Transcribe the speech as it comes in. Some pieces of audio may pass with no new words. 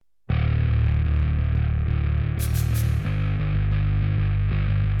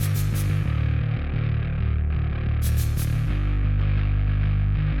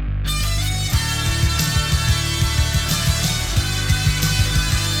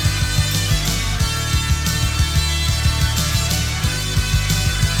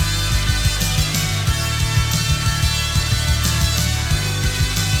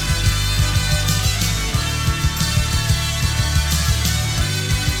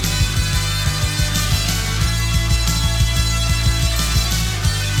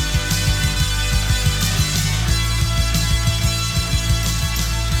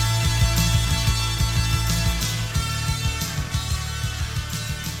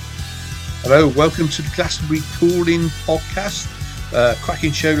Hello, welcome to the Glastonbury Call-In podcast.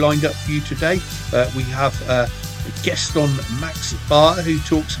 Cracking show lined up for you today. We have a guest on, Max Barter, who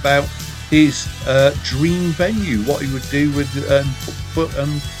talks about his dream venue, what he would do with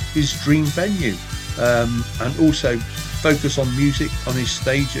his dream venue, and also focus on music on his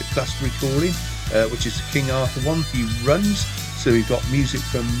stage at Glastonbury Call-In, which is the King Arthur one he runs. So we've got music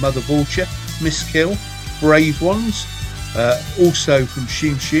from Mother Vulture, Miss Kill, Brave Ones, also from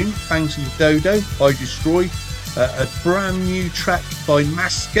Shoun, Fangs and Dodo, Idestroy, a brand new track by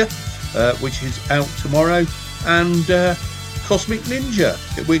Masca, which is out tomorrow, and Cosmic Ninja.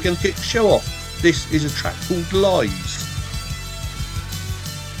 We're going to kick the show off. This is a track called Lies.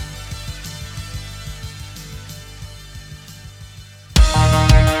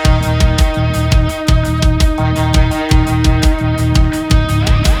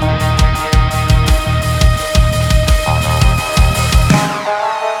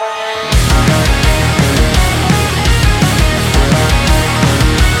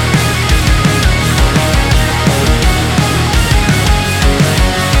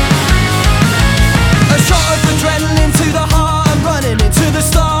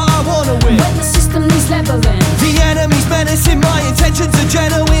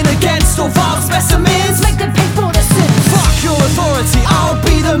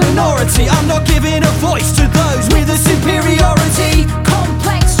 I'm not giving a voice to those with a superiority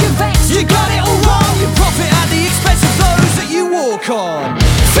complex. You vex, you got it all wrong. You profit at the expense of those that you walk on.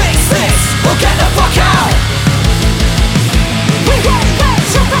 Fix this or get the fuck out. We won't let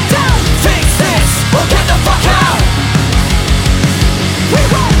you back down. Fix this or get the fuck out. We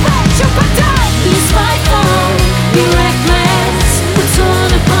won't let you back down. You spiteful, you reckless. We're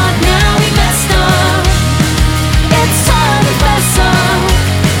torn apart now, we messed up. It's time to fess up.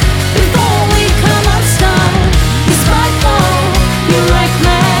 Before we come unstuck, you're spiteful, you're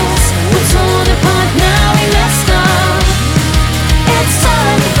reckless. We're torn apart now, we messed up. It's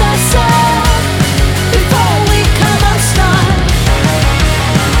time to fess up. Before we come unstuck.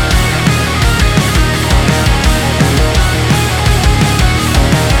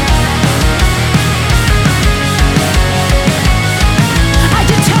 I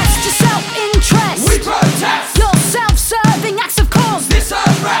detest your self-interest. We protest your self-serving acts of cause this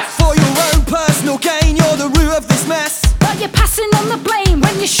unrest. For your own personal gain, you're the root of this mess. But you're passing on the blame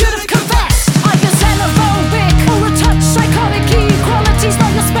when you should have confessed. Are you xenophobic or a touch psychotic? Equality's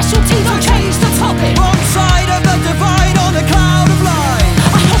not your specialty, don't change the topic. Wrong side of the divide on a cloud of lies.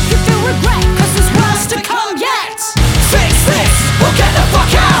 I hope you feel regret, cause there's worse to come yet. Fix this or get the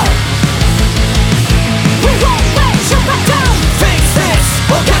fuck out. We won't let you back down. Fix this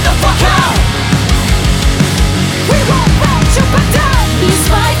or get the fuck out. We won't let you back down. You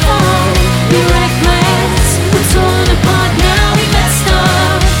spiteful, you reckless. We're torn apart now, we messed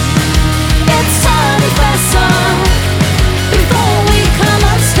up.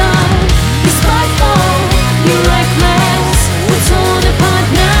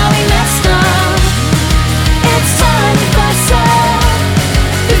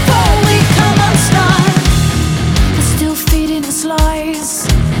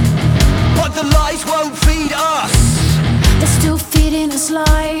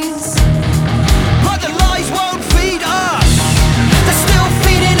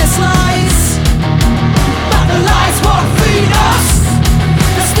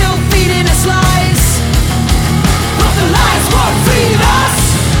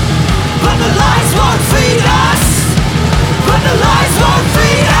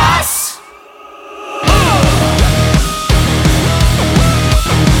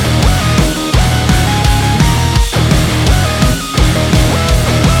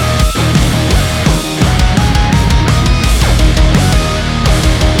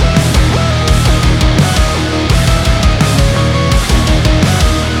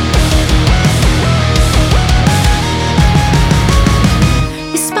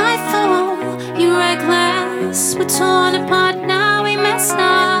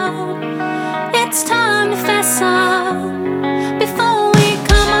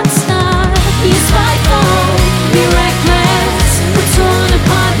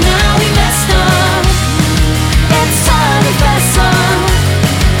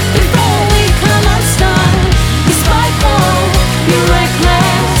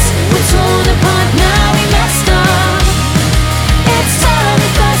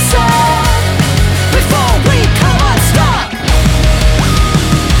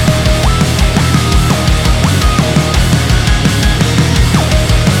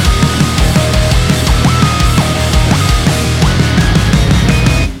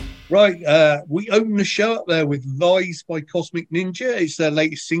 Right, we open the show up there with Lies by Cosmic Ninja. It's their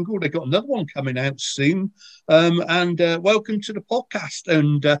latest single. They've got another one coming out soon. And welcome to the podcast.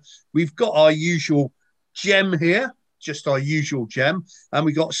 And we've got our usual gem here, just our usual gem. And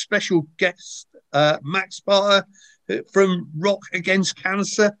we got a special guest, Max Barter from Rock Against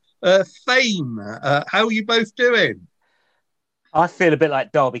Cancer fame. How are you both doing? I feel a bit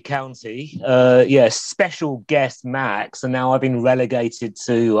like Derby County. Special guest Max, and now I've been relegated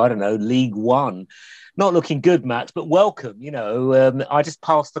to, I don't know, League One. Not looking good, Max, but welcome. I just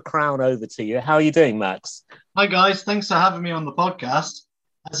passed the crown over to you. How are you doing, Max? Hi, guys. Thanks for having me on the podcast.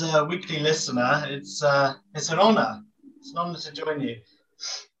 As a weekly listener, it's an honour. It's an honour to join you.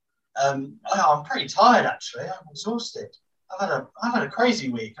 I'm pretty tired, actually. I'm exhausted. I've had a crazy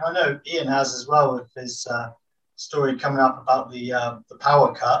week. I know Ian has as well with his story coming up about the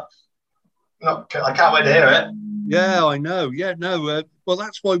power cut. I can't wait to hear it. Yeah, I know. Yeah, no. Well,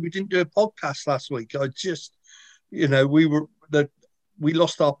 that's why we didn't do a podcast last week. I just, we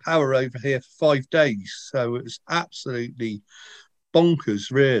lost our power over here for 5 days, so it was absolutely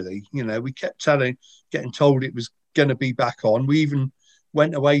bonkers. Really, we kept getting told it was going to be back on. We even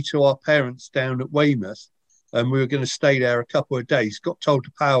went away to our parents down at Weymouth, and we were going to stay there a couple of days. Got told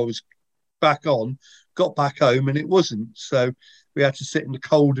the power was back on. Got back home and it wasn't, so we had to sit in the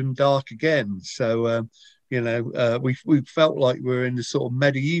cold and dark again. So we felt like we were in the sort of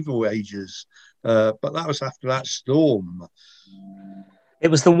medieval ages, but that was after that storm. It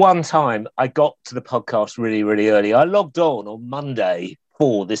was the one time I got to the podcast really, really early. I logged on Monday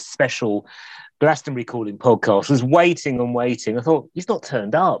for this special Glastonbury calling podcast. I was waiting and waiting. I thought, he's not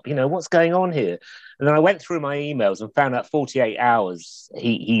turned up. What's going on here? And then I went through my emails and found out 48 hours.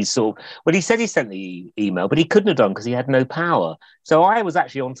 He said he sent the email, but he couldn't have done because he had no power. So I was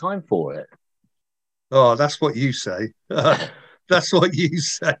actually on time for it. Oh, that's what you say. That's what you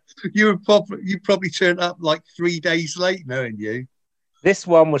say. You probably turned up like 3 days late, knowing you. This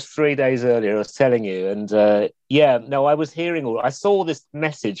one was 3 days earlier, I was telling you. And I was hearing I saw this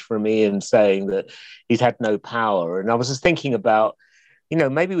message from Ian saying that he's had no power. And I was just thinking about,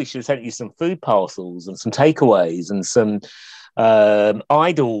 maybe we should have sent you some food parcels and some takeaways and some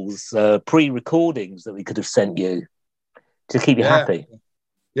idols, pre-recordings that we could have sent you to keep you happy.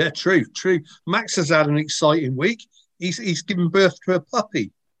 Yeah, true. Max has had an exciting week. He's given birth to a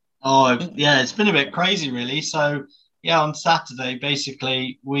puppy. Oh, yeah, it's been a bit crazy, really. So, yeah, on Saturday,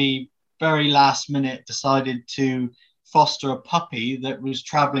 basically, we very last minute decided to foster a puppy that was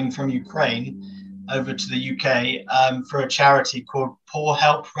traveling from Ukraine over to the UK for a charity called Poor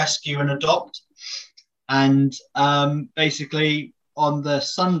Help Rescue and Adopt. And basically, on the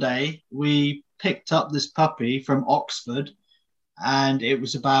Sunday, we picked up this puppy from Oxford, and it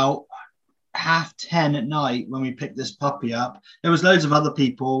was about 10:30 at night when we picked this puppy up. There was loads of other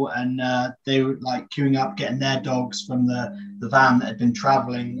people, and they were like queuing up, getting their dogs from the van that had been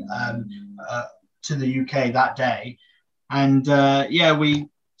traveling to the UK that day. And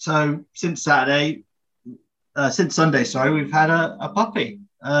since Sunday, we've had a puppy,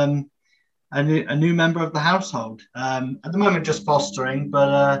 a new member of the household. At the moment, just fostering,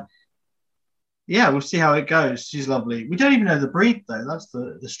 but we'll see how it goes. She's lovely. We don't even know the breed, though. That's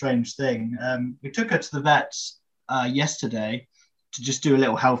the strange thing. We took her to the vets yesterday to just do a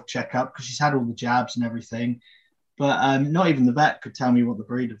little health checkup because she's had all the jabs and everything. But not even the vet could tell me what the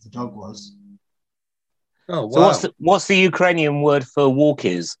breed of the dog was. Oh, wow. So what's the Ukrainian word for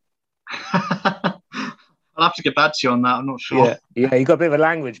walkies? I'll have to get back to you on that. I'm not sure. Yeah, you got a bit of a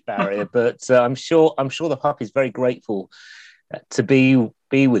language barrier, but I'm sure the puppy's very grateful to be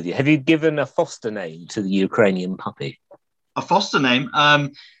with you. Have you given a foster name to the Ukrainian puppy? A foster name?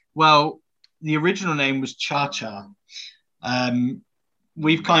 Well, the original name was Cha-Cha.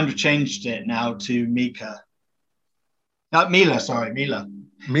 We've kind of changed it now to Mika. Mila. Mila.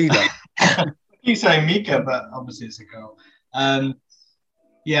 You saying Mika, but obviously it's a girl.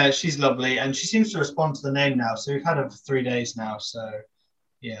 She's lovely, and she seems to respond to the name now. So we've had her for 3 days now. So,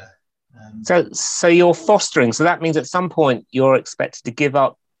 yeah. So you're fostering. So that means at some point you're expected to give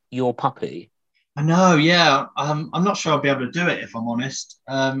up your puppy. I know. Yeah. I'm not sure I'll be able to do it if I'm honest.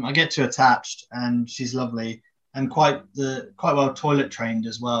 I get too attached, and she's lovely and quite well toilet trained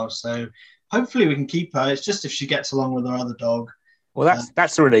as well. So hopefully we can keep her. It's just if she gets along with her other dog. Well,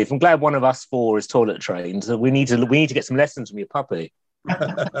 that's a relief. I'm glad one of us four is toilet trained. So we need to get some lessons from your puppy.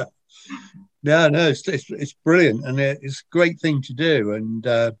 No, it's brilliant, and it's a great thing to do. And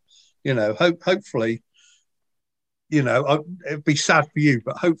hopefully, it'd be sad for you,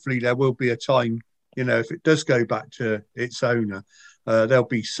 but hopefully there will be a time, if it does go back to its owner, they'll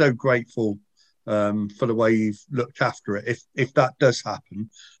be so grateful for the way you've looked after it. If that does happen,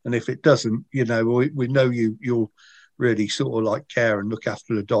 and if it doesn't, you know, we know you'll really sort of like care and look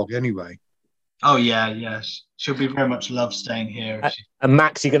after the dog anyway. Oh yeah, yes. She'll be very much love staying here. And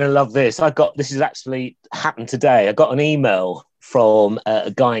Max, you're going to love this. This has actually happened today. I got an email from a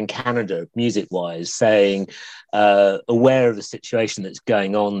guy in Canada, music-wise, saying, aware of the situation that's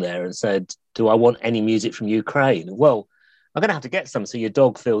going on there, and said, do I want any music from Ukraine? Well, I'm going to have to get some so your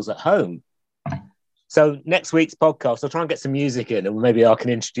dog feels at home. So next week's podcast, I'll try and get some music in, and maybe I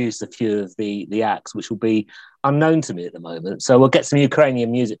can introduce a few of the acts, which will be unknown to me at the moment. So we'll get some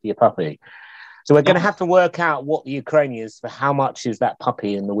Ukrainian music for your puppy. So we're going to have to work out what the Ukrainian is for how much is that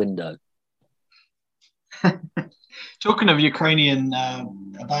puppy in the window. Talking of Ukrainian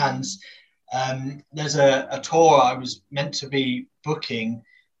bands, there's a tour I was meant to be booking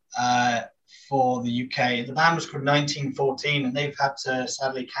for the UK. The band was called 1914, and they've had to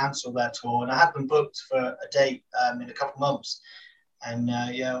sadly cancel their tour. And I had them booked for a date in a couple of months. And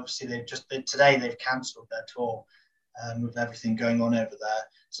obviously today they've cancelled their tour with everything going on over there.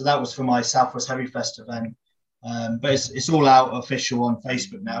 So that was for my Southwest Heavy Fest event. But it's all out official on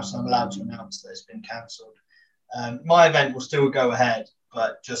Facebook now, so I'm allowed to announce that it's been cancelled. My event will still go ahead,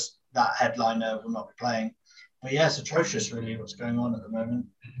 but just that headliner will not be playing. But yeah, it's atrocious, really, what's going on at the moment.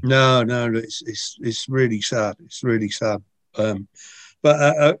 No, it's really sad. It's really sad. But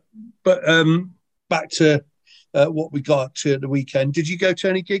back to what we got to the weekend. Did you go to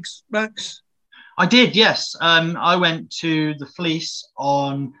any gigs, Max? I did, yes. I went to the Fleece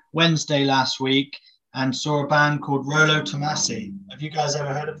on Wednesday last week and saw a band called Rolo Tomasi. Have you guys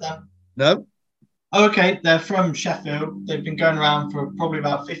ever heard of them? No. Oh, okay, they're from Sheffield. They've been going around for probably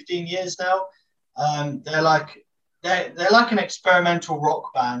about 15 years now. They're like an experimental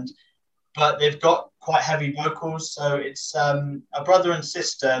rock band, but they've got quite heavy vocals. So it's a brother and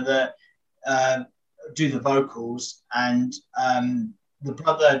sister that do the vocals, and the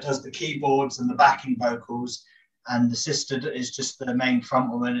brother does the keyboards and the backing vocals, and the sister is just the main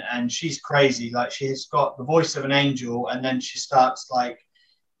frontwoman, and she's crazy. Like, she's got the voice of an angel, and then she starts like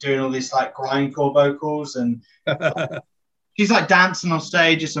doing all these like grindcore vocals, and she's like dancing on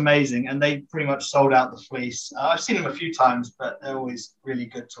stage. It's amazing, and they pretty much sold out the Fleece. I've seen them a few times, but they're always really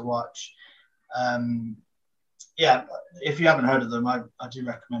good to watch. If you haven't heard of them, I do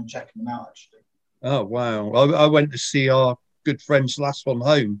recommend checking them out, actually. Oh wow! I went to see our good friends Last One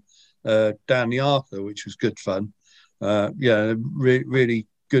Home down the Arthur, which was good fun. Really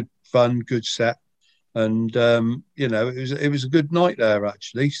good fun, good set, and it was a good night there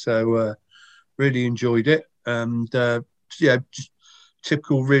actually. So really enjoyed it, and just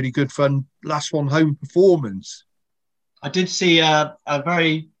typical really good fun Last One Home performance. I did see a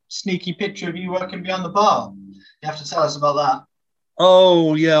very sneaky picture of you working behind the bar. You have to tell us about that.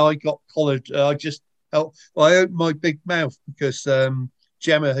 Oh yeah, I got collared. I opened my big mouth because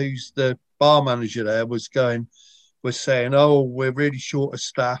Gemma, who's the bar manager there, was saying, "Oh, we're really short of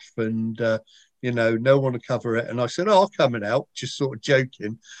staff, and no one to cover it." And I said, "Oh, I'll come and help," just sort of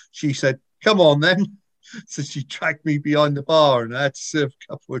joking. She said, "Come on then." So she dragged me behind the bar, and I had to serve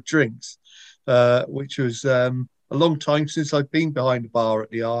a couple of drinks, which was a long time since I've been behind the bar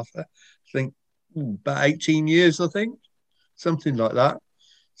at the Arthur. I think about 18 years, I think, something like that.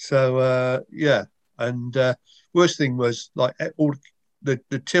 So and worst thing was like all the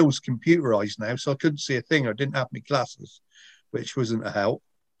till's computerized now, so I couldn't see a thing. I didn't have my glasses, which wasn't a help.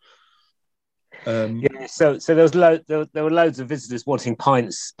 So there were loads of visitors wanting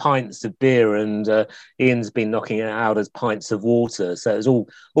pints of beer, and Ian's been knocking it out as pints of water. So it was all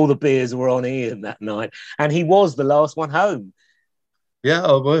the beers were on Ian that night, and he was the last one home. Yeah,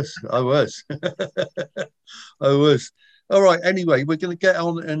 I was. I was. All right. Anyway, we're going to get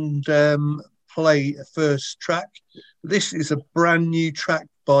on and play a first track. This is a brand new track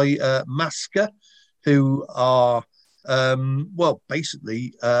by Masca, who are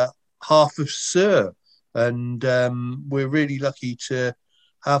basically half of Sir, and we're really lucky to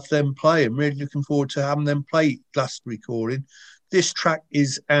have them play. I'm really looking forward to having them play Glastonbury recording. This track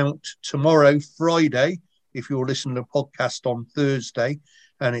is out tomorrow, Friday, if you're listening to the podcast on Thursday,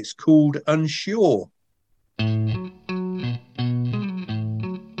 and it's called Unsure.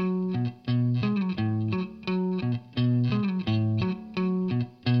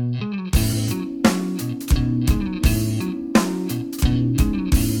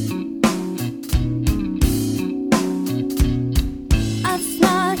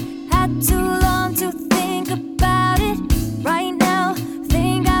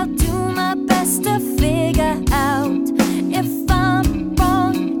 Figure out if I'm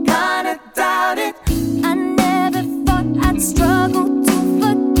wrong, kinda doubt it.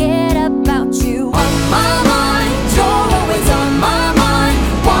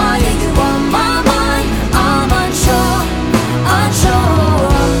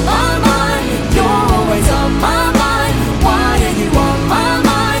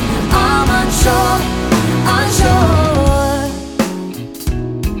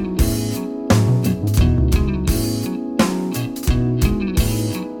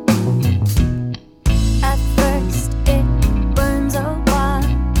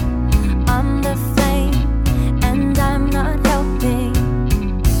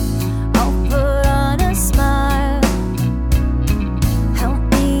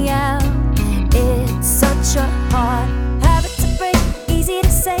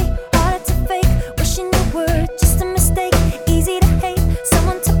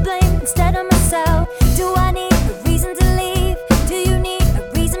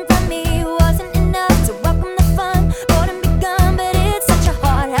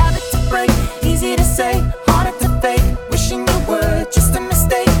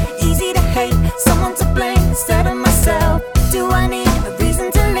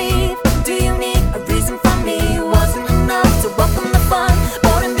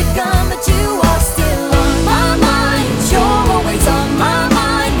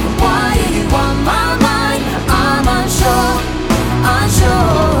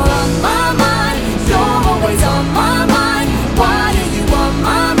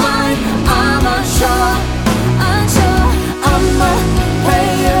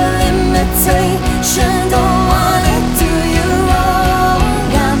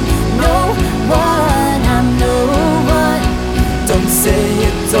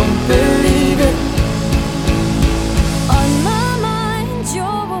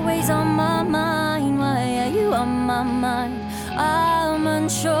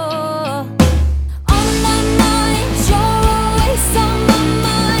 unsure. On my mind, you're always on my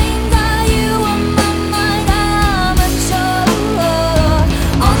mind. Are you on my mind? I'm unsure.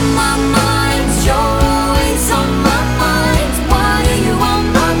 On my mind, you're always on my mind. Why are you on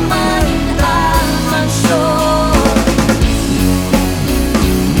my mind? I'm unsure.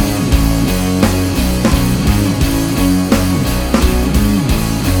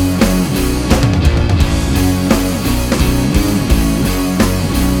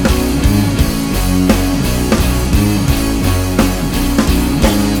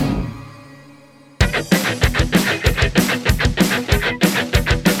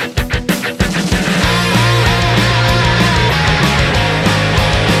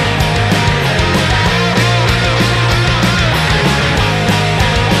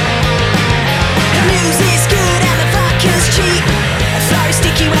 The music's good and the vodka's cheap. A floor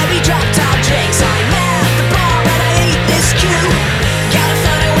sticky where we dropped our drinks. I'm at the bar and I hate this queue. Gotta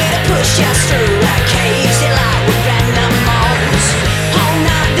find a way to push us through. I caged it like we're animals. All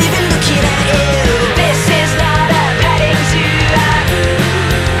night they've been looking at you. This is not a petting zoo.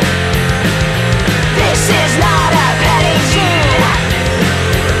 This is not a petting zoo.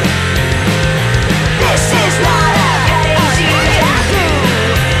 This is not a petting zoo.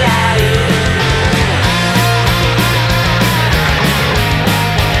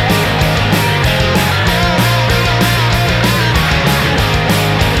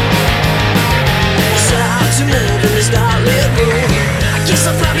 So hard to move in this dark-lit room. I guess I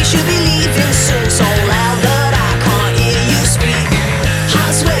probably should be leaving soon. So loud that I can't hear you speak.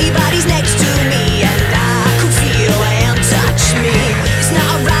 Hot sweaty body's next to me, and I could feel your hand touch me. It's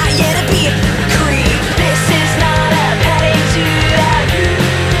not right yet to be a creep. This is not a petting zoo.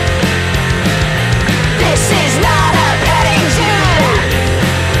 This is not a petting zoo.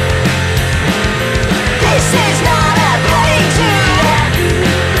 This is not a petting zoo.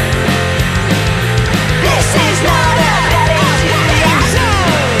 This is not a petting zoo.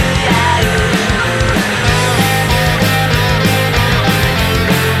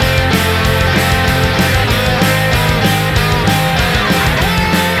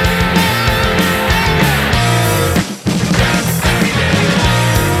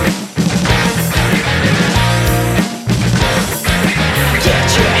 Get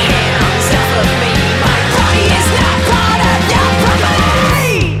your hands off of me. My body is not part of your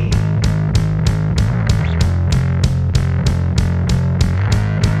property.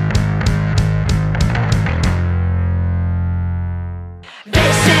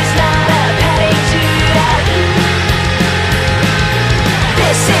 This is not a petting zoo.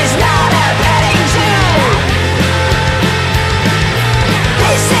 This is not a petting zoo.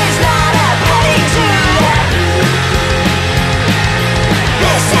 This is not a petting zoo.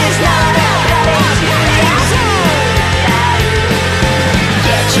 This is not a petting zoo.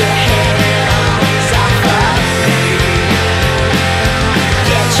 Get your hands off of me.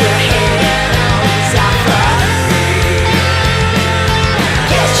 Get your hands off of me.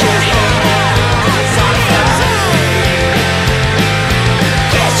 Get your hands off of me.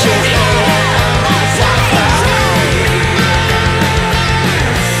 Get your hands off of me.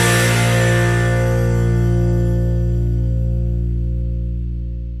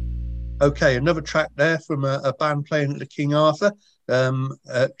 Okay, another track there from a band playing at the King Arthur,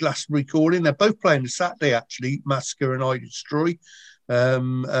 Glastonbury Calling. They're both playing the Saturday, actually, Masca and Idestroy.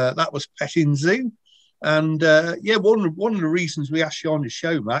 That was Petting Zoo. And yeah, one of the reasons we asked you on the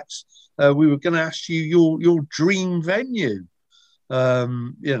show, Max, we were going to ask you your dream venue.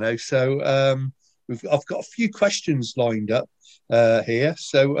 I've got a few questions lined up here.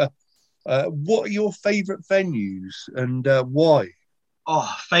 So what are your favourite venues and why? Oh,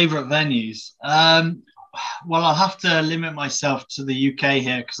 favourite venues. Well, I'll have to limit myself to the UK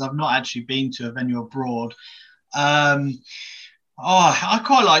here because I've not actually been to a venue abroad. I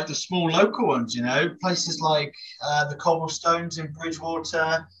quite like the small local ones, places like the Cobblestones in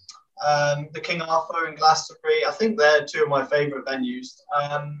Bridgewater, the King Arthur in Glastonbury. I think they're two of my favourite venues.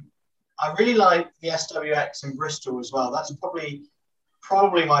 I really like the SWX in Bristol as well. That's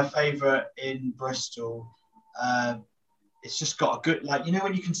probably my favourite in Bristol. It's just got a good,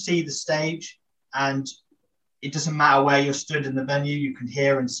 when you can see the stage and it doesn't matter where you're stood in the venue, you can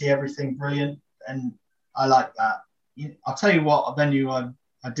hear and see everything brilliant. And I like that. I'll tell you what, a venue I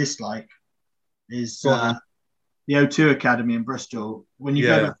dislike is the O2 Academy in Bristol. When you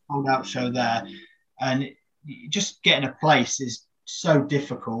go to a sold out show there, and just getting a place is so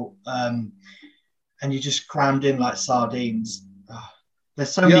difficult, and you're just crammed in like sardines.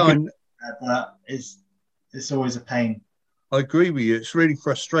 There's so many good there, but it's always a pain. I agree with you. It's really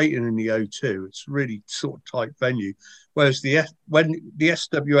frustrating in the O2. It's really sort of tight venue. Whereas when the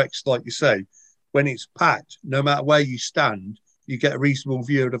SWX, like you say, when it's packed, no matter where you stand, you get a reasonable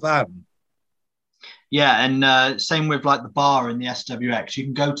view of the van. Yeah, and same with like the bar in the SWX. You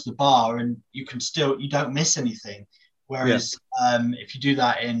can go to the bar and you don't miss anything. Whereas if you do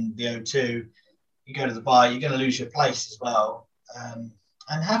that in the O2, you go to the bar, you're going to lose your place as well.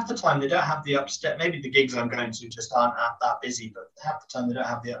 And half the time they don't have the upstairs. Maybe the gigs I'm going to just aren't that busy, but half the time they don't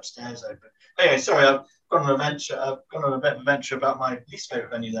have the upstairs open. Anyway, sorry, I've gone on a venture. I've gone on a bit of a venture about my least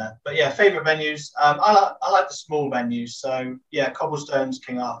favorite venue there. But yeah, favorite venues. I like the small venues. So yeah, Cobblestones,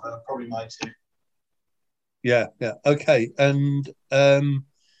 King Arthur, are probably my two. Yeah. Okay. And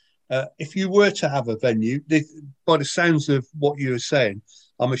if you were to have a venue, by the sounds of what you were saying,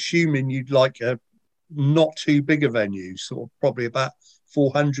 I'm assuming you'd like a not too big a venue, sort of probably about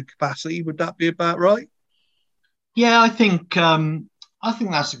 400 capacity. Would that be about right? Yeah, I think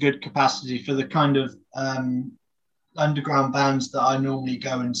that's a good capacity for the kind of underground bands that I normally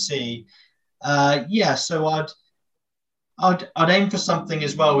go and see. So I'd aim for something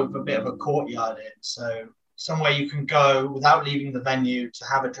as well with a bit of a courtyard in, so somewhere you can go without leaving the venue to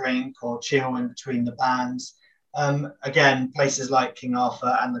have a drink or chill in between the bands. Again, places like King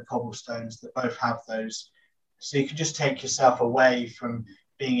Arthur and the Cobblestones that both have those. So you can just take yourself away from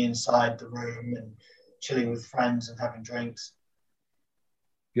being inside the room and chilling with friends and having drinks.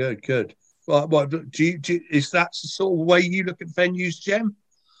 Good. Well, is that the sort of way you look at venues, Jem?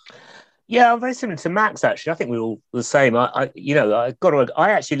 Yeah, I'm very similar to Max, actually. I think we're all the same. I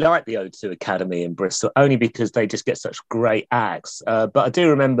actually like the O2 Academy in Bristol only because they just get such great acts. But I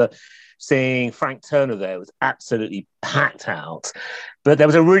do remember seeing Frank Turner there. It was absolutely packed out. But there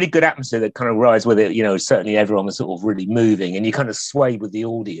was a really good atmosphere that kind of rides with it. Certainly everyone was sort of really moving and you kind of swayed with the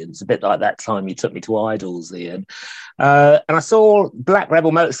audience, a bit like that time you took me to Idols, Ian. And I saw Black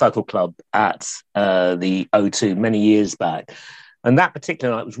Rebel Motorcycle Club at the O2 many years back. And that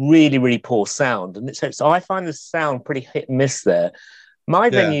particular night was really, really poor sound. And so I find the sound pretty hit and miss there. My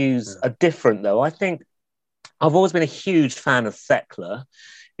venues are different, though. I think I've always been a huge fan of Thekla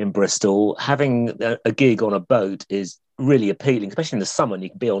in Bristol. Having a gig on a boat is really appealing, especially in the summer, and you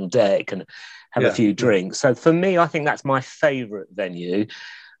can be on deck and have a few drinks. So for me, I think that's my favourite venue.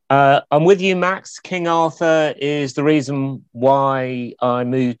 I'm with you, Max. King Arthur is the reason why I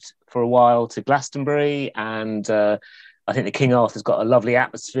moved for a while to Glastonbury, and I think the King Arthur's got a lovely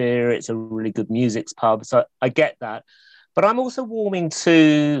atmosphere. It's a really good music pub. So I get that. But I'm also warming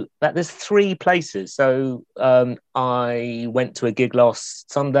to that there's three places. So I went to a gig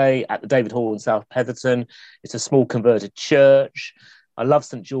last Sunday at the David Hall in South Petherton. It's a small converted church. I love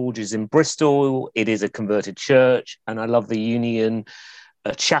St. George's in Bristol. It is a converted church. And I love the Union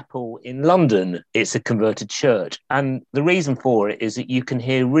Chapel in London. It's a converted church. And the reason for it is that you can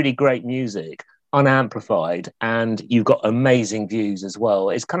hear really great music unamplified and you've got amazing views as well.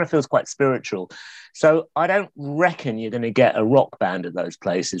 It kind of feels quite spiritual. So I don't reckon you're going to get a rock band at those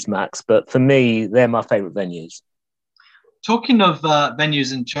places, Max, but for me, they're my favourite venues. Talking of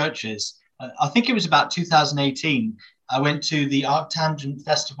venues and churches, I think it was about 2018, I went to the Arctangent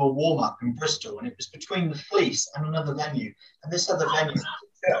Festival warm-up in Bristol, and it was between the Fleece and another venue, and this other venue is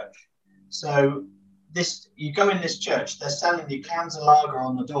a church. So you go in this church, they're selling you cans of lager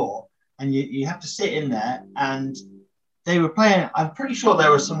on the door, and you have to sit in there, and they were playing. I'm pretty sure there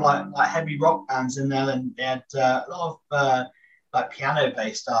were some like heavy rock bands in there, and they had a lot of like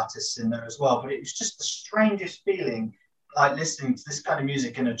piano-based artists in there as well. But it was just the strangest feeling, like listening to this kind of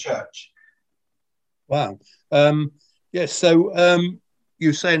music in a church. Wow. So you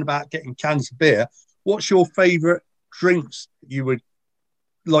were saying about getting cans of beer. What's your favourite drinks you would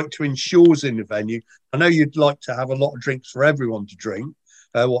like to ensure in the venue? I know you'd like to have a lot of drinks for everyone to drink.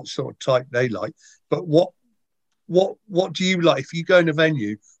 What sort of type they like, but what do you like if you go in a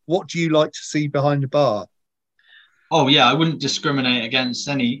venue? What do you like to see behind the bar? Oh yeah, I wouldn't discriminate against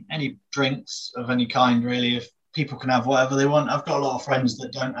any drinks of any kind really. If people can have whatever they want, I've got a lot of friends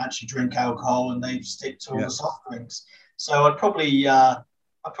that don't actually drink alcohol and they stick to all the soft drinks. So I'd probably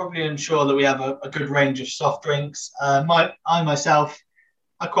ensure that we have a good range of soft drinks. I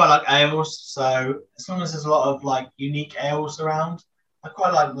quite like ales, so as long as there's a lot of like unique ales around, I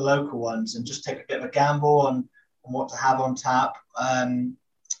quite like the local ones and just take a bit of a gamble on what to have on tap. I'd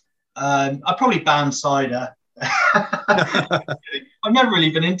probably ban cider. I've never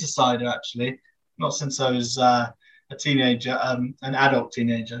really been into cider, actually. Not since I was a teenager, an adult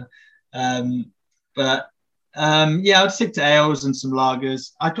teenager. I'd stick to ales and some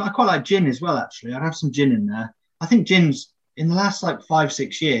lagers. I quite like gin as well, actually. I'd have some gin in there. I think gin's, in the last like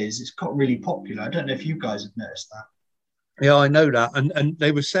 5-6 years, it's got really popular. I don't know if you guys have noticed that. Yeah, I know that. And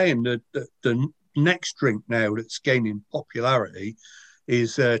they were saying that the next drink now that's gaining popularity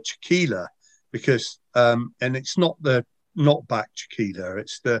is tequila, because and it's not the not back tequila,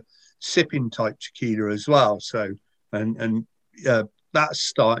 it's the sipping type tequila as well. So and that's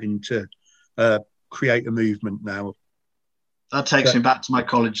starting to create a movement now. That takes me back to my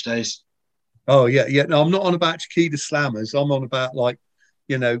college days. Oh yeah, yeah. No, I'm not on about tequila slammers. I'm on about like,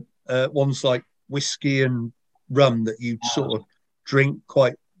 ones like whiskey and rum that you sort of drink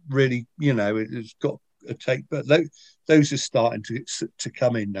quite really. It's got a take, but those are starting to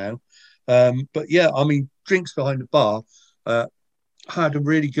come in now. But yeah, I mean, drinks behind the bar had a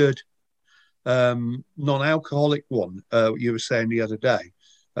really good non-alcoholic one. You were saying the other day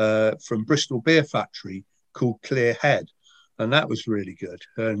from Bristol Beer Factory called Clear Head, and that was really good.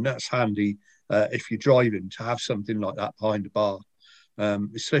 And that's handy if you're driving to have something like that behind the bar,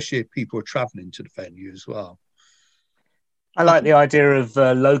 especially if people are travelling to the venue as well. I like the idea of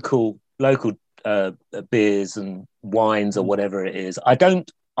local beers and wines or whatever it is. I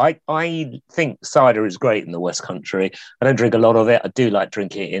think cider is great in the West Country. I don't drink a lot of it. I do like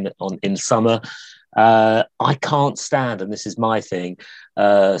drinking it in summer. I can't stand, and this is my thing,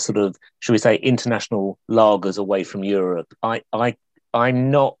 sort of, should we say, international lagers away from Europe.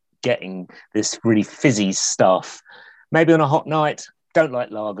 I'm not getting this really fizzy stuff. Maybe on a hot night. Don't like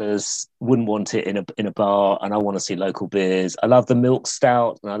lagers, wouldn't want it in a bar, and I want to see local beers. I love the milk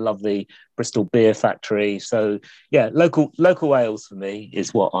stout, and I love the Bristol Beer Factory. So yeah, local ales for me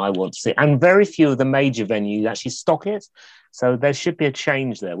is what I want to see. And very few of the major venues actually stock it. So there should be a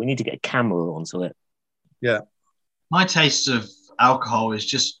change there. We need to get a camera onto it. Yeah. My taste of alcohol is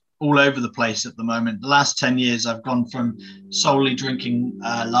just all over the place at the moment. The last 10 years, I've gone from solely drinking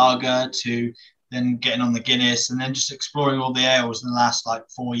lager to then getting on the Guinness, and then just exploring all the ales in the last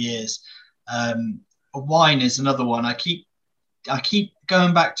 4 years. Wine is another one. I keep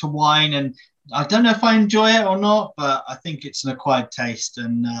going back to wine, and I don't know if I enjoy it or not, but I think it's an acquired taste,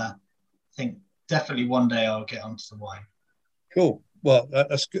 and I think definitely one day I'll get onto the wine. Cool. Well,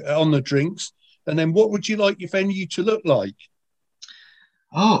 that's good. On the drinks. And then what would you like your venue to look like?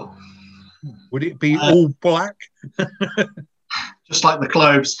 Oh. Would it be all black? Just like the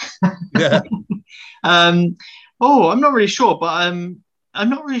clothes. Yeah. I'm not really sure, but I'm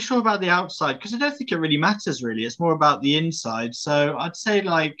not really sure about the outside, because I don't think it really matters really. It's more about the inside. So I'd say,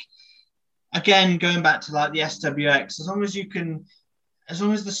 again, going back to the SWX, as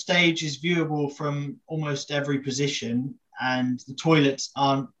long as the stage is viewable from almost every position and the toilets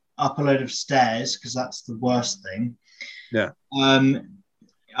aren't up a load of stairs, because that's the worst thing. Yeah.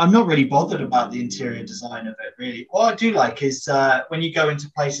 I'm not really bothered about the interior design of it, really. What I do like is when you go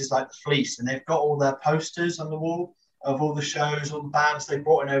into places like the Fleece, and they've got all their posters on the wall of all the shows, all the bands they've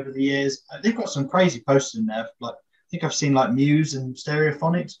brought in over the years. They've got some crazy posters in there. I think I've seen Muse and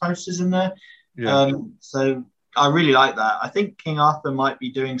Stereophonics posters in there. Yeah. So I really like that. I think King Arthur might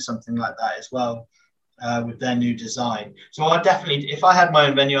be doing something like that as well with their new design. So I definitely, if I had my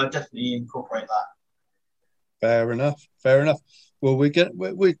own venue, I'd definitely incorporate that. Fair enough. Well,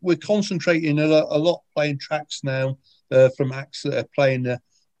 we're concentrating a lot playing tracks now from acts that are playing the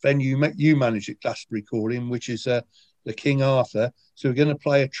venue you manage at Glastonbury Recording, which is the King Arthur. So we're going to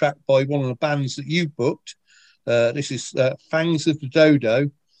play a track by one of the bands that you booked. This is Fangs of the Dodo,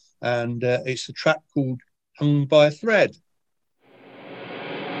 and it's a track called Hung by a Thread.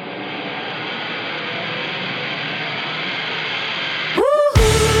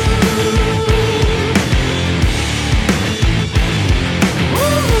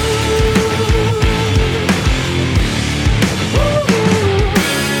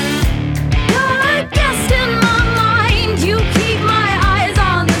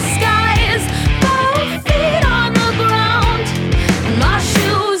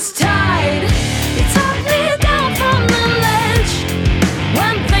 Tied. You tuck me down from the left.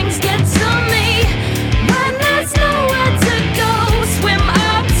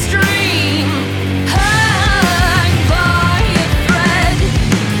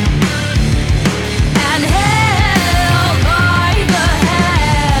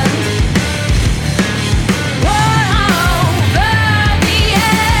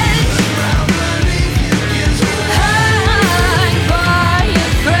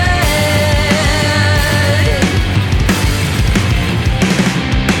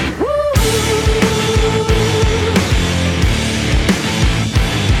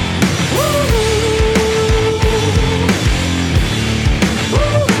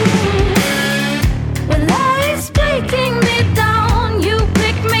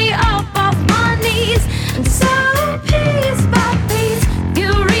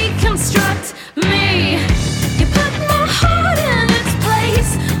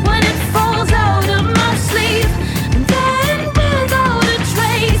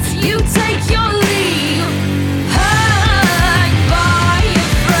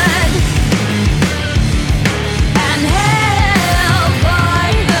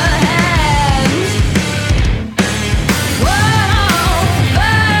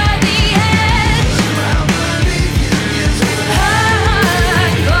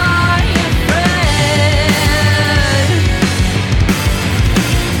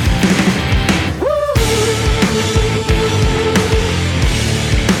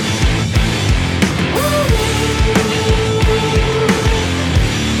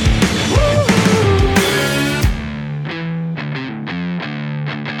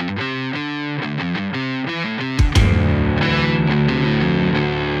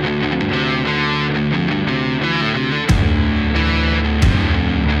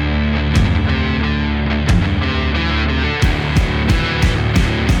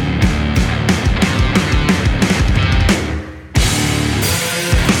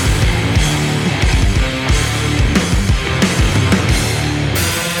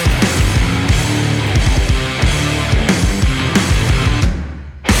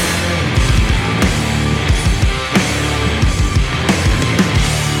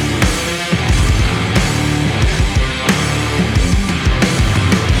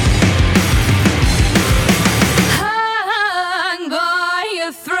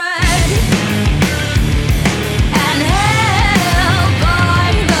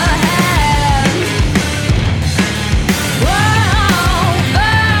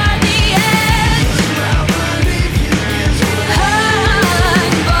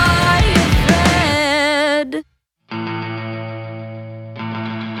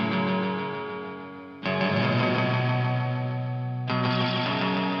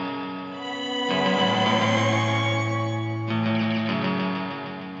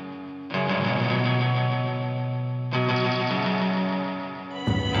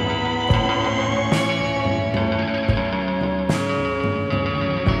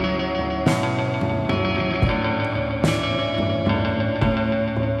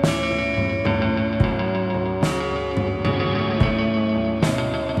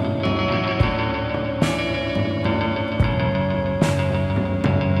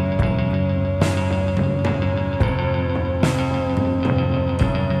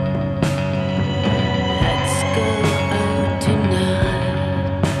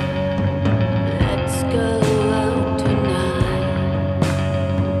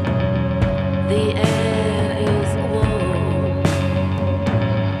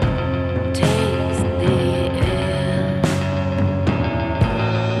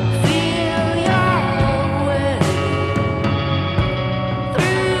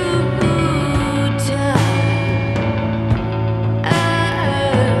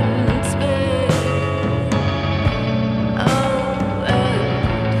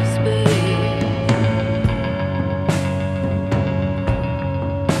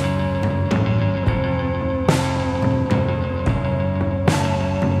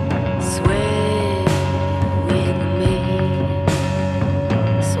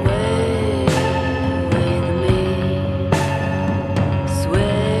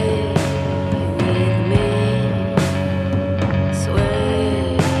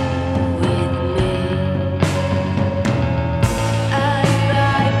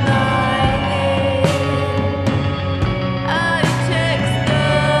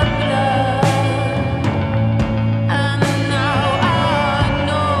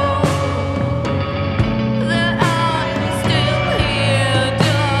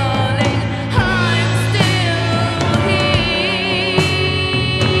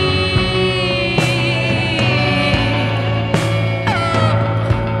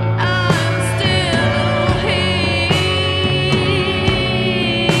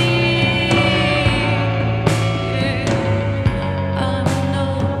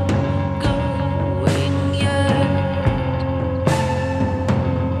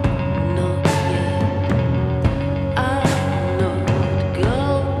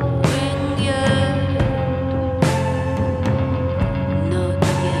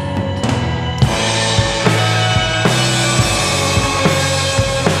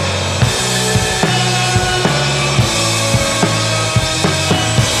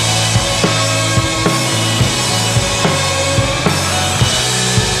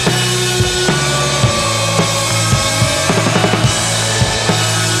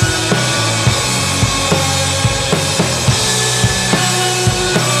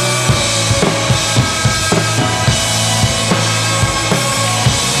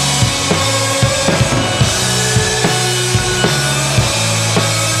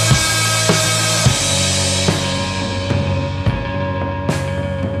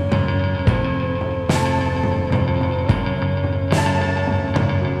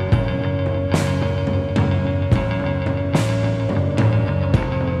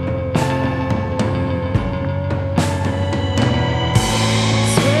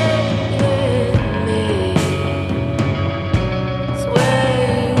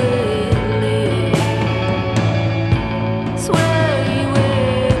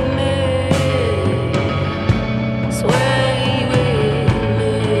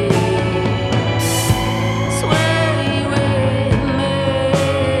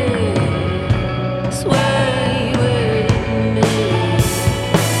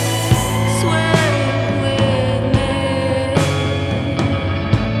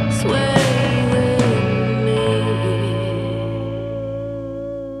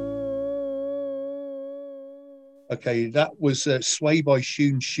 Okay, that was Sway by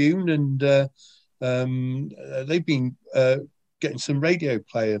Shoun, and they've been getting some radio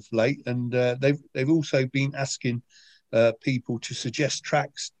play of late, and they've also been asking people to suggest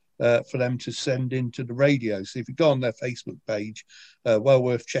tracks for them to send into the radio. So if you go on their Facebook page, well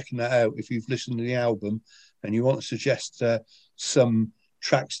worth checking that out if you've listened to the album and you want to suggest some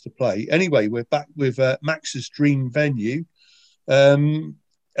tracks to play. Anyway, we're back with Max's dream venue. What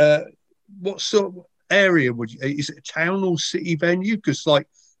sort of area would you? Is it a town or city venue? Because, like,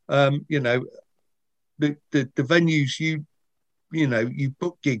 you know, the venues you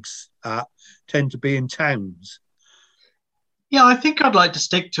book gigs at tend to be in towns. Yeah, I think I'd like to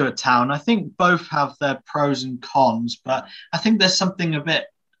stick to a town. I think both have their pros and cons, but I think there's something a bit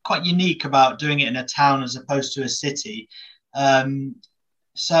quite unique about doing it in a town as opposed to a city.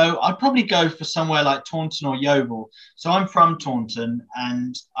 So I'd probably go for somewhere like Taunton or Yeovil. So I'm from Taunton,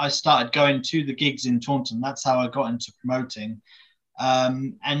 and I started going to the gigs in Taunton. That's how I got into promoting.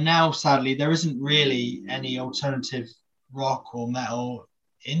 And now, sadly, there isn't really any alternative rock or metal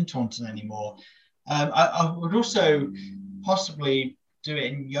in Taunton anymore. I would also possibly do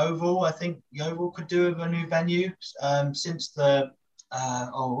it in Yeovil. I think Yeovil could do with a new venue since the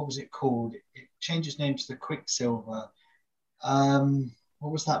what was it called? It changed its name to the Quicksilver.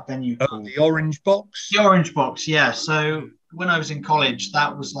 What was that venue called? The Orange Box. The Orange Box, yeah. So when I was in college,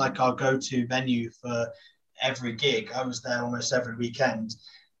 that was like our go-to venue for every gig. I was there almost every weekend.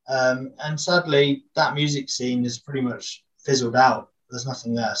 And sadly, that music scene is pretty much fizzled out. There's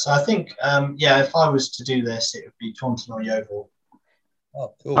nothing there. So I think, if I was to do this, it would be Taunton or Yeovil.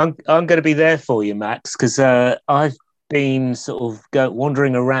 Oh, cool. I'm going to be there for you, Max, because I've been sort of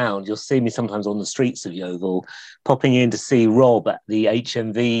wandering around. You'll see me sometimes on the streets of Yeovil, popping in to see Rob at the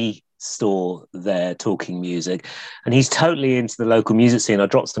HMV store there talking music, and he's totally into the local music scene. I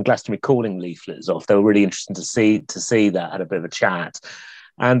dropped some Glastonbury calling leaflets off. They were really interesting to see that. Had a bit of a chat,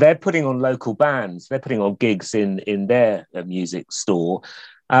 and they're putting on local bands. They're putting on gigs in their music store,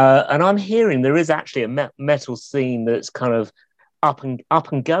 and I'm hearing there is actually a metal scene that's kind of up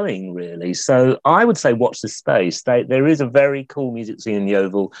and going, really. So I would say watch this space. There is a very cool music scene in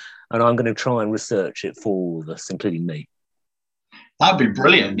Yeovil, and I'm going to try and research it for all of us, including me. That'd be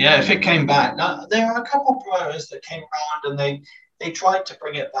brilliant. Yeah, if it came back. Now, there are a couple of promoters that came around and they tried to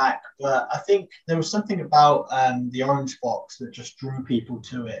bring it back, but I think there was something about the Orange Box that just drew people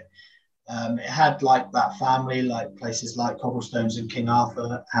to it. It had like that family, like places like Cobblestones and King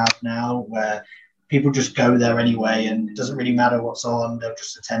Arthur have now, where people just go there anyway, and it doesn't really matter what's on, they'll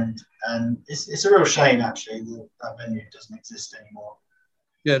just attend. And it's a real shame, actually, that venue doesn't exist anymore.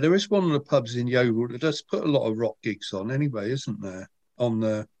 Yeah, there is one of the pubs in Yeovil that does put a lot of rock gigs on anyway, isn't there? On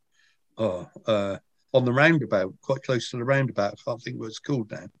the roundabout, quite close to the roundabout. I can't think what it's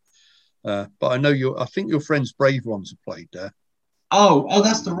called now. But I know I think your friends Brave Ones have played there. Oh,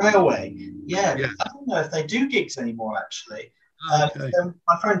 that's the railway. Yeah. I don't know if they do gigs anymore, actually. Okay.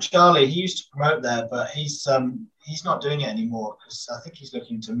 My friend Charlie, he used to promote there, but he's not doing it anymore because I think he's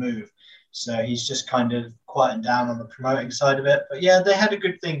looking to move. So he's just kind of quieting down on the promoting side of it. But yeah, they had a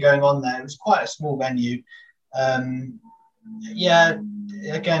good thing going on there. It was quite a small venue. Yeah,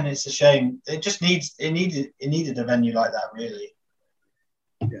 again, it's a shame. It needed a venue like that, really.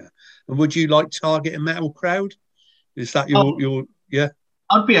 Yeah. And would you like target a metal crowd? Is that your yeah?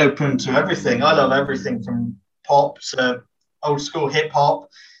 I'd be open to everything. I love everything from pop to old school hip hop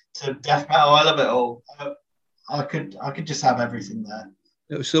to death metal. I love it all. I could just have everything there.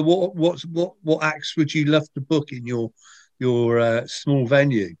 So what acts would you love to book in your small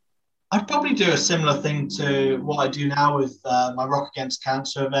venue? I'd probably do a similar thing to what I do now with my Rock Against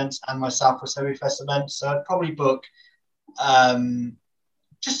Cancer events and my Southwest Heavy Fest events. So I'd probably book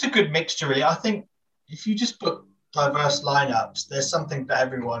just a good mixture, really. I think if you just book diverse lineups, there's something for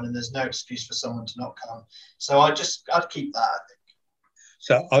everyone, and there's no excuse for someone to not come. So I'd keep that, I think.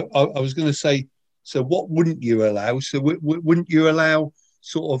 So I was going to say, so what wouldn't you allow? So wouldn't you allow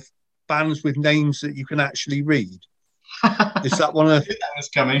sort of bands with names that you can actually read? Is that one of that was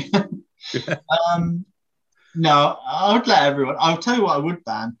coming? No, I would let everyone. I'll tell you what I would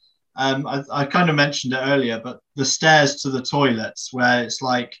ban. I kind of mentioned it earlier, but the stairs to the toilets, where it's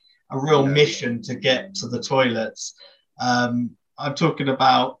like a real mission to get to the toilets. I'm talking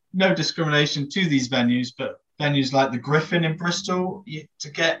about no discrimination to these venues, but venues like the Griffin in Bristol,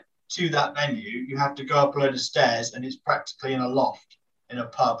 to get to that venue, you have to go up a load of stairs, and it's practically in a loft in a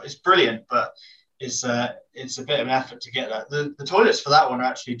pub. It's brilliant, but it's a bit of an effort to get there. The toilets for that one are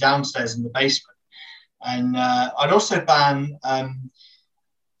actually downstairs in the basement. And I'd also ban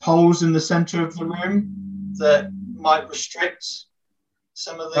poles in the centre of the room that might restrict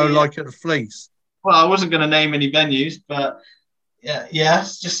some of the... like at the Fleece? Well, I wasn't going to name any venues, but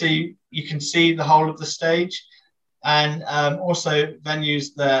yes, just so you can see the whole of the stage, and also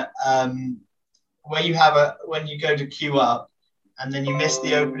venues that where you have when you go to queue up and then you miss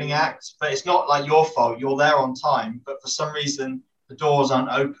the opening act, but it's not like your fault. You're there on time, but for some reason the doors aren't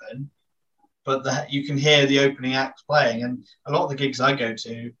open, but you can hear the opening act playing. And a lot of the gigs I go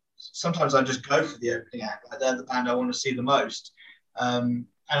to, sometimes I just go for the opening act. Like they're the band I want to see the most. And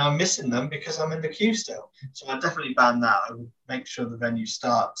I'm missing them because I'm in the queue still. So I definitely ban that. I would make sure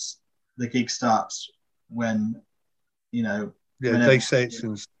the gig starts when, Yeah, they say it's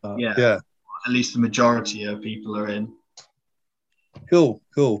going to start. Yeah. At least the majority of people are in. Cool.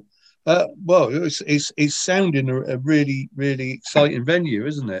 Well, it's sounding a really, really exciting venue,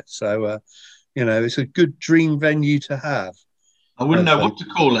 isn't it? So, it's a good dream venue to have. I wouldn't know what to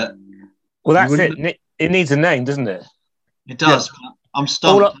call it. Well, that's it. It needs a name, doesn't it? It does. Yeah. I'm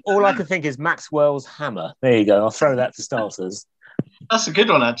stumped. All I can think is Maxwell's Hammer. There you go. I'll throw that for starters. That's a good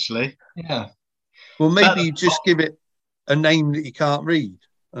one, actually. Yeah. Well, maybe you just give it a name that you can't read,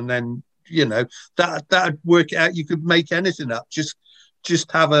 and then that'd work it out. You could make anything up. Just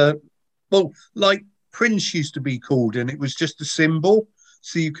have like Prince used to be called, and it was just a symbol.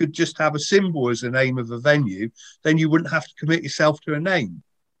 So you could just have a symbol as the name of a venue. Then you wouldn't have to commit yourself to a name.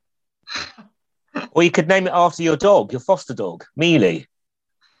 Or you could name it after your dog, your foster dog, Mealy.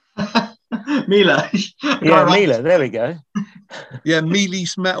 Mila. Yeah, Mila. There we go. Yeah,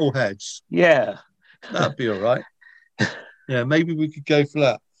 Mealy's Metalheads. Yeah. That'd be all right. Yeah, maybe we could go for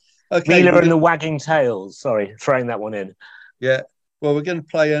that. Okay. Mila and the Wagging Tails. Sorry, throwing that one in. Yeah. Well, we're going to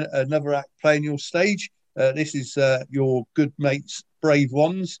play another act playing your stage. This is your good mates, Brave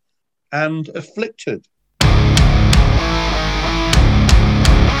Ones, and Afflicted.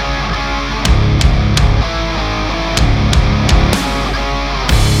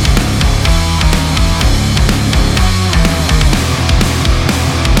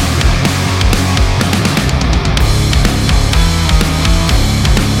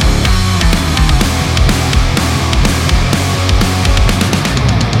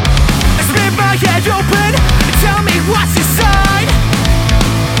 Open, tell me what's inside.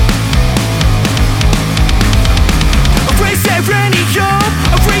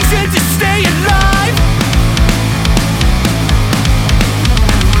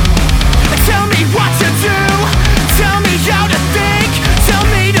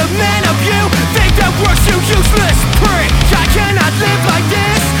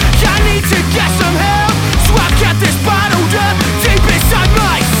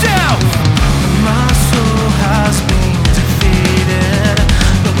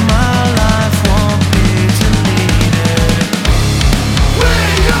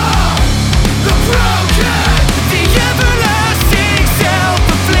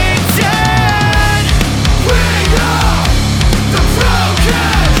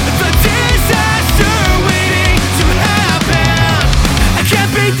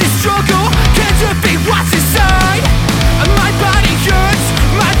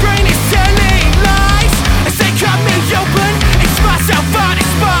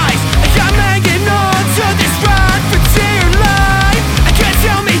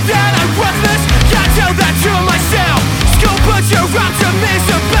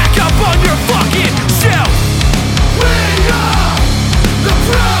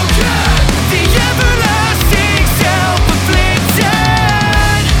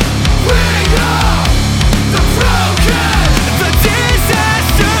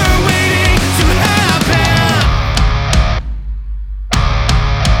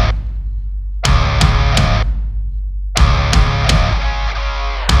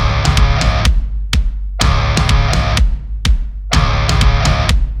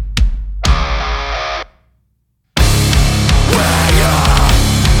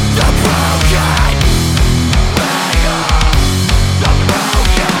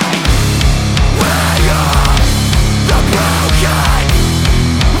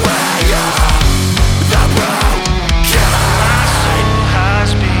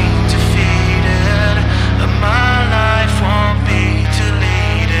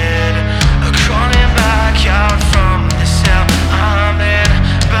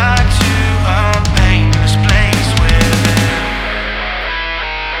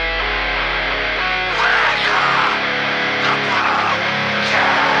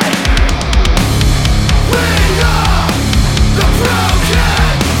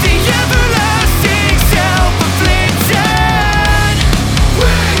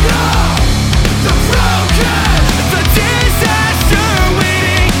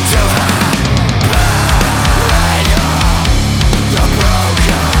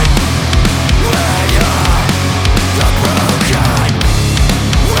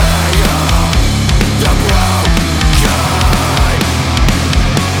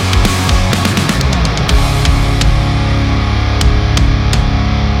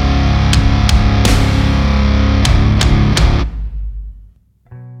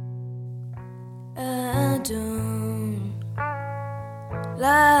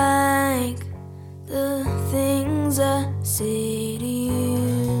 like the things I say to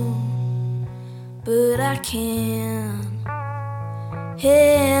you, but I can't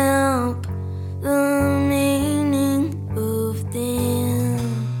help the meaning of them.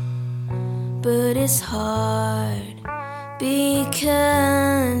 But it's hard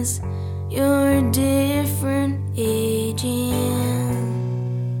because you're different aging.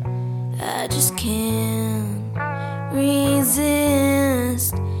 I just can't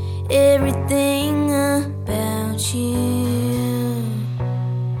resist everything about you.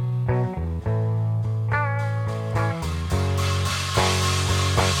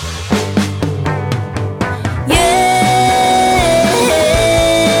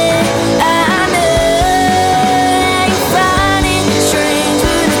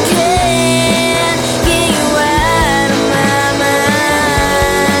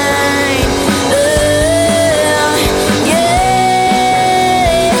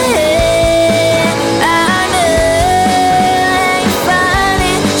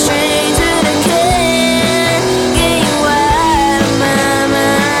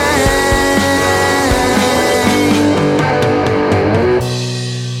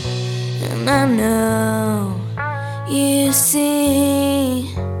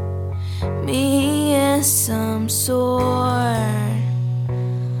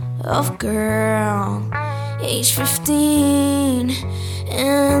 Girl, age 15,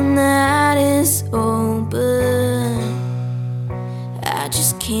 and that is all, but I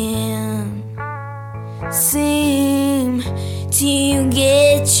just can't seem to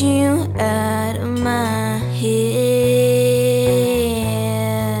get you out of my head.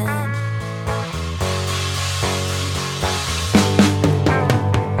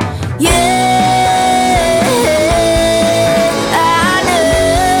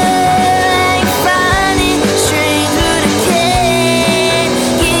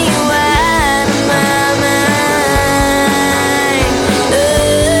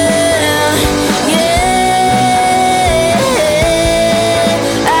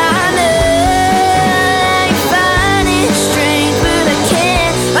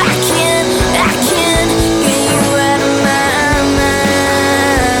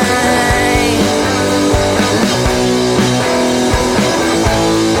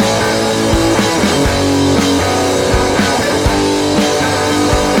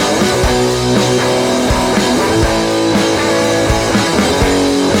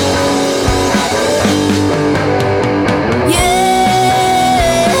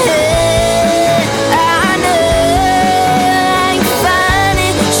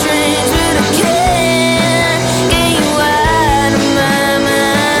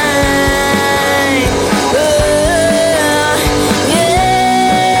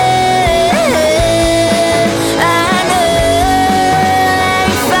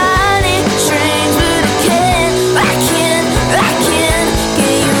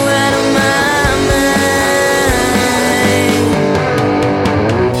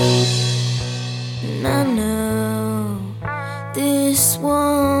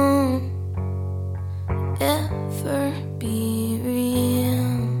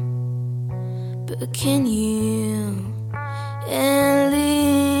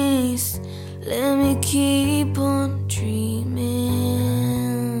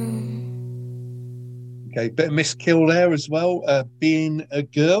 Bit of Miss Kill there as well, being a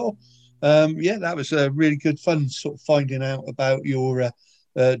girl. That was really good fun, sort of finding out about your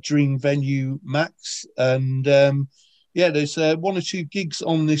dream venue, Max. And there's one or two gigs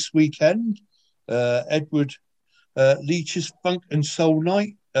on this weekend. Edward Leach's Funk and Soul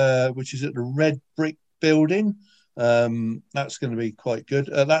Night, which is at the Red Brick Building. That's going to be quite good.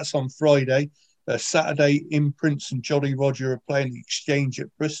 That's on Friday. Saturday, Imprints and Jolly Roger are playing the Exchange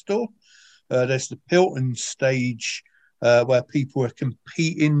at Bristol. There's the Pilton stage where people are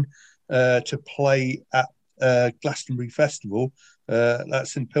competing to play at Glastonbury Festival.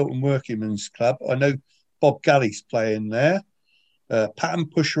 That's in Pilton Workingmen's Club. I know Bob Galley's playing there. Pattern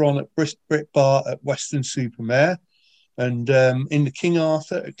Pusher on at Brick Bar at Western Supermare. And in the King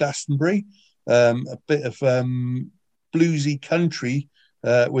Arthur at Glastonbury, a bit of bluesy country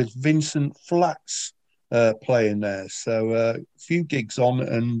with Vincent Flax playing there. So a few gigs on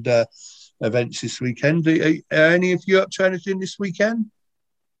and events this weekend. Are any of you up to anything this weekend?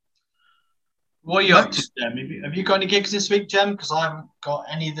 What are you up to, Jem? Have you got any gigs this week, Jem? Because I haven't got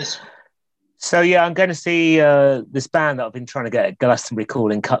any this week. So yeah, I'm going to see this band that I've been trying to get at Glastonbury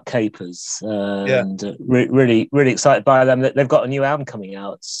calling Cut Capers, and really, really excited by them. They've got a new album coming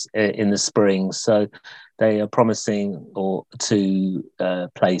out in the spring, so they are promising to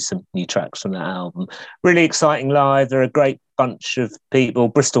play some new tracks from that album. Really exciting live. They're a great bunch of people,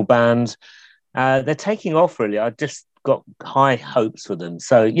 Bristol band. They're taking off really. I just got high hopes for them.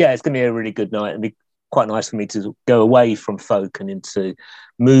 So yeah, it's going to be a really good night. It'll be quite nice for me to go away from folk and into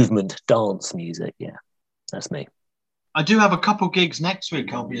movement dance music. Yeah, that's me. I do have a couple gigs next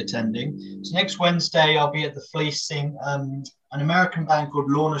week I'll be attending. So next Wednesday I'll be at the Fleece seeing an American band called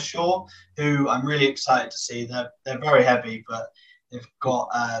Lorna Shore, who I'm really excited to see. They're very heavy, but they've got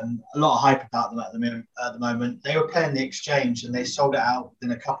a lot of hype about them at the moment. They were playing the Exchange and they sold it out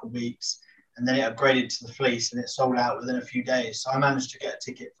within a couple of weeks, and then it upgraded to the Fleece and it sold out within a few days. So I managed to get a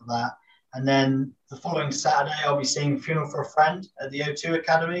ticket for that. And then the following Saturday, I'll be seeing Funeral for a Friend at the O2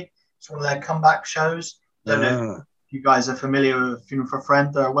 Academy. It's one of their comeback shows. Don't know if you guys are familiar with Funeral for a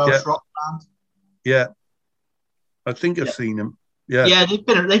Friend. They're a Welsh rock band. Yeah. I think I've seen them. Yeah. Yeah,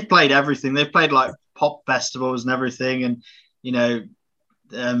 they've played everything. They've played like pop festivals and everything. And, you know,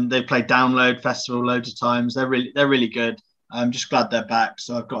 they've played Download Festival loads of times. They're really good. I'm just glad they're back.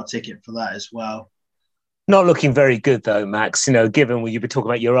 So I've got a ticket for that as well. Not looking very good though, Max, you know, given you've been talking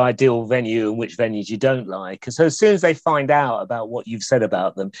about your ideal venue and which venues you don't like. And so as soon as they find out about what you've said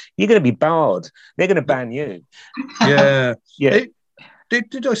about them, you're going to be barred. They're going to ban you. Yeah. Yeah.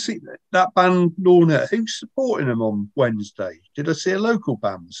 Did I see that band, Lorna? Who's supporting them on Wednesday? Did I see a local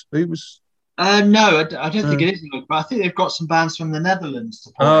band? Who was... No, I don't think it is local, but I think they've got some bands from the Netherlands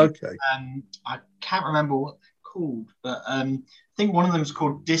to play. Oh, okay. I can't remember what they're called, but I think one of them is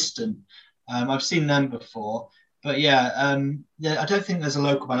called Distant. I've seen them before, but I don't think there's a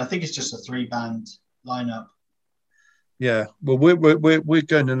local band. I think it's just a 3-band lineup. Yeah, well, we're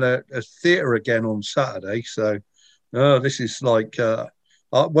going to a theatre again on Saturday, so this is like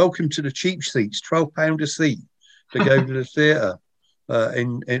welcome to the cheap seats, £12 a seat to go to the theatre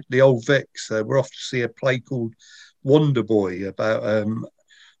in the Old Vic. So we're off to see a play called Wonder Boy about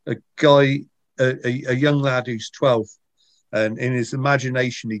a guy, a young lad who's 12. And in his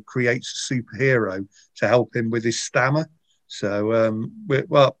imagination, he creates a superhero to help him with his stammer. So,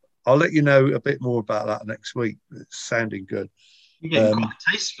 I'll let you know a bit more about that next week. It's sounding good. You're getting quite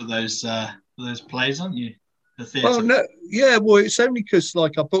a taste for those plays, aren't you? The theatre. Well, no, yeah. Well, it's only because I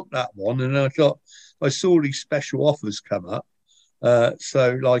booked that one, and I saw these special offers come up.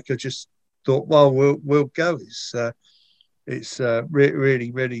 So I just thought, well, we'll go. It's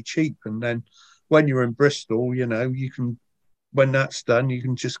really, really cheap, and then when you're in Bristol, you know, you can. When that's done, you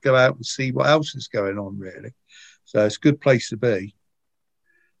can just go out and see what else is going on, really. So it's a good place to be.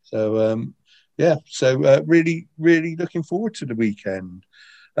 So, really, really looking forward to the weekend.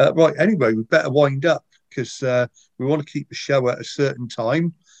 Right, anyway, we better wind up because we want to keep the show at a certain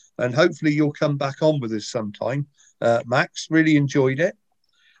time, and hopefully you'll come back on with us sometime. Max, really enjoyed it.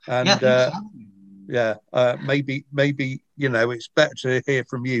 And maybe, you know, it's better to hear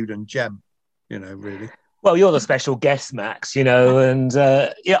from you than Jem, you know, really. Well, you're the special guest, Max, you know, and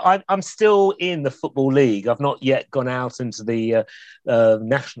I'm still in the Football League. I've not yet gone out into the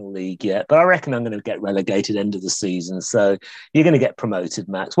National League yet, but I reckon I'm going to get relegated end of the season. So you're going to get promoted,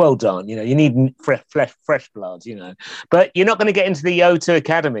 Max. Well done. You know, you need fresh blood, you know, but you're not going to get into the O2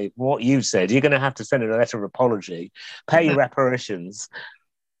 Academy, from what you've said. You're going to have to send in a letter of apology, pay reparations.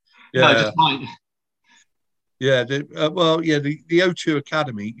 Yeah. No, just mine. Yeah, the O2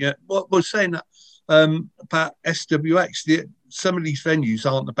 Academy. Yeah, what we're saying that about SWX, some of these venues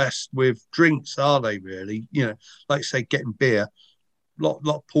aren't the best with drinks, are they? Really, you know, like say getting beer,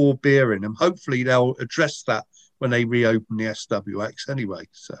 lot poor beer in them. Hopefully they'll address that when they reopen the SWX anyway.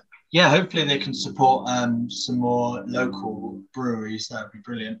 So yeah, hopefully they can support some more local breweries. That would be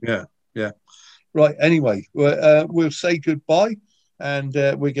brilliant. Yeah. Right. Anyway, we'll say goodbye, and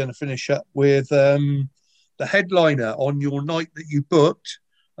we're going to finish up with the headliner on your night that you booked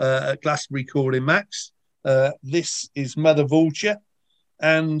at Glastonbury calling Max. This is Mother Vulture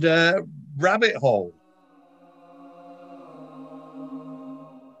and Rabbit Hole.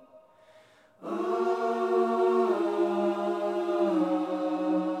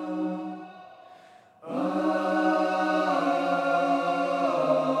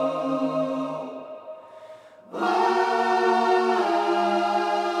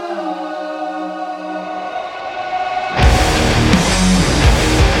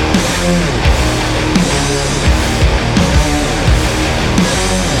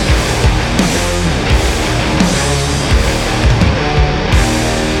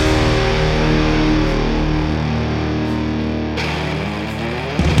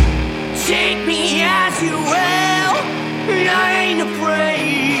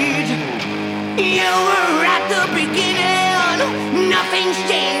 You